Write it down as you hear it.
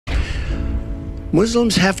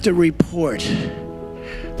Muslims have to report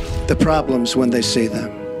the problems when they see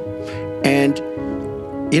them. And,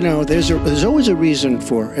 you know, there's always a reason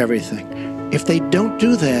for everything. If they don't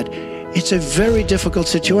do that, it's a very difficult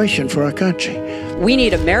situation for our country. We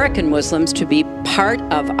need American Muslims to be part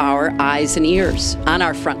of our eyes and ears on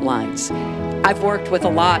our front lines. I've worked with a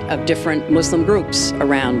lot of different Muslim groups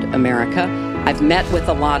around America. I've met with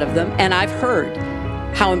a lot of them, and I've heard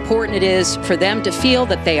how important it is for them to feel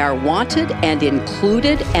that they are wanted and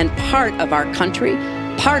included and part of our country,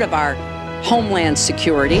 part of our homeland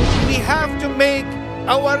security. We have to make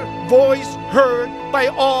our voice heard by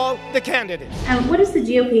all the candidates. And what does the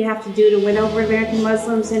GOP have to do to win over American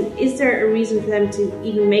Muslims, and is there a reason for them to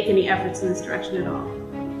even make any efforts in this direction at all?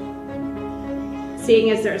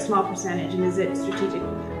 Seeing as they're a small percentage, and is it strategic?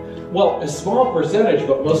 Well, a small percentage,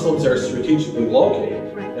 but Muslims are strategically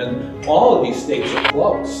located. Right. And all of these states are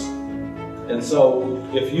close. And so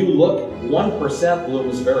if you look, 1%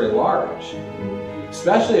 looms very large.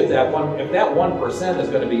 Especially if that 1% is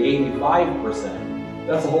going to be 85%.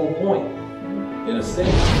 That's the whole point in a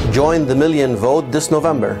state. Join the million, vote this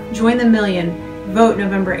November. Join the million, vote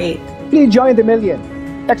November 8th. Please join the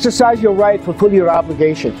million. Exercise your right, fulfill your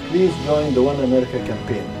obligation. Please join the One America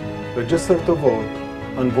campaign. Register to vote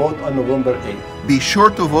and vote on November 8th. Be sure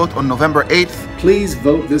to vote on November 8th. Please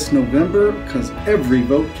vote this November, because every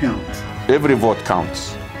vote counts. Every vote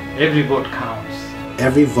counts. Every vote counts.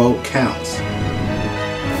 Every vote counts.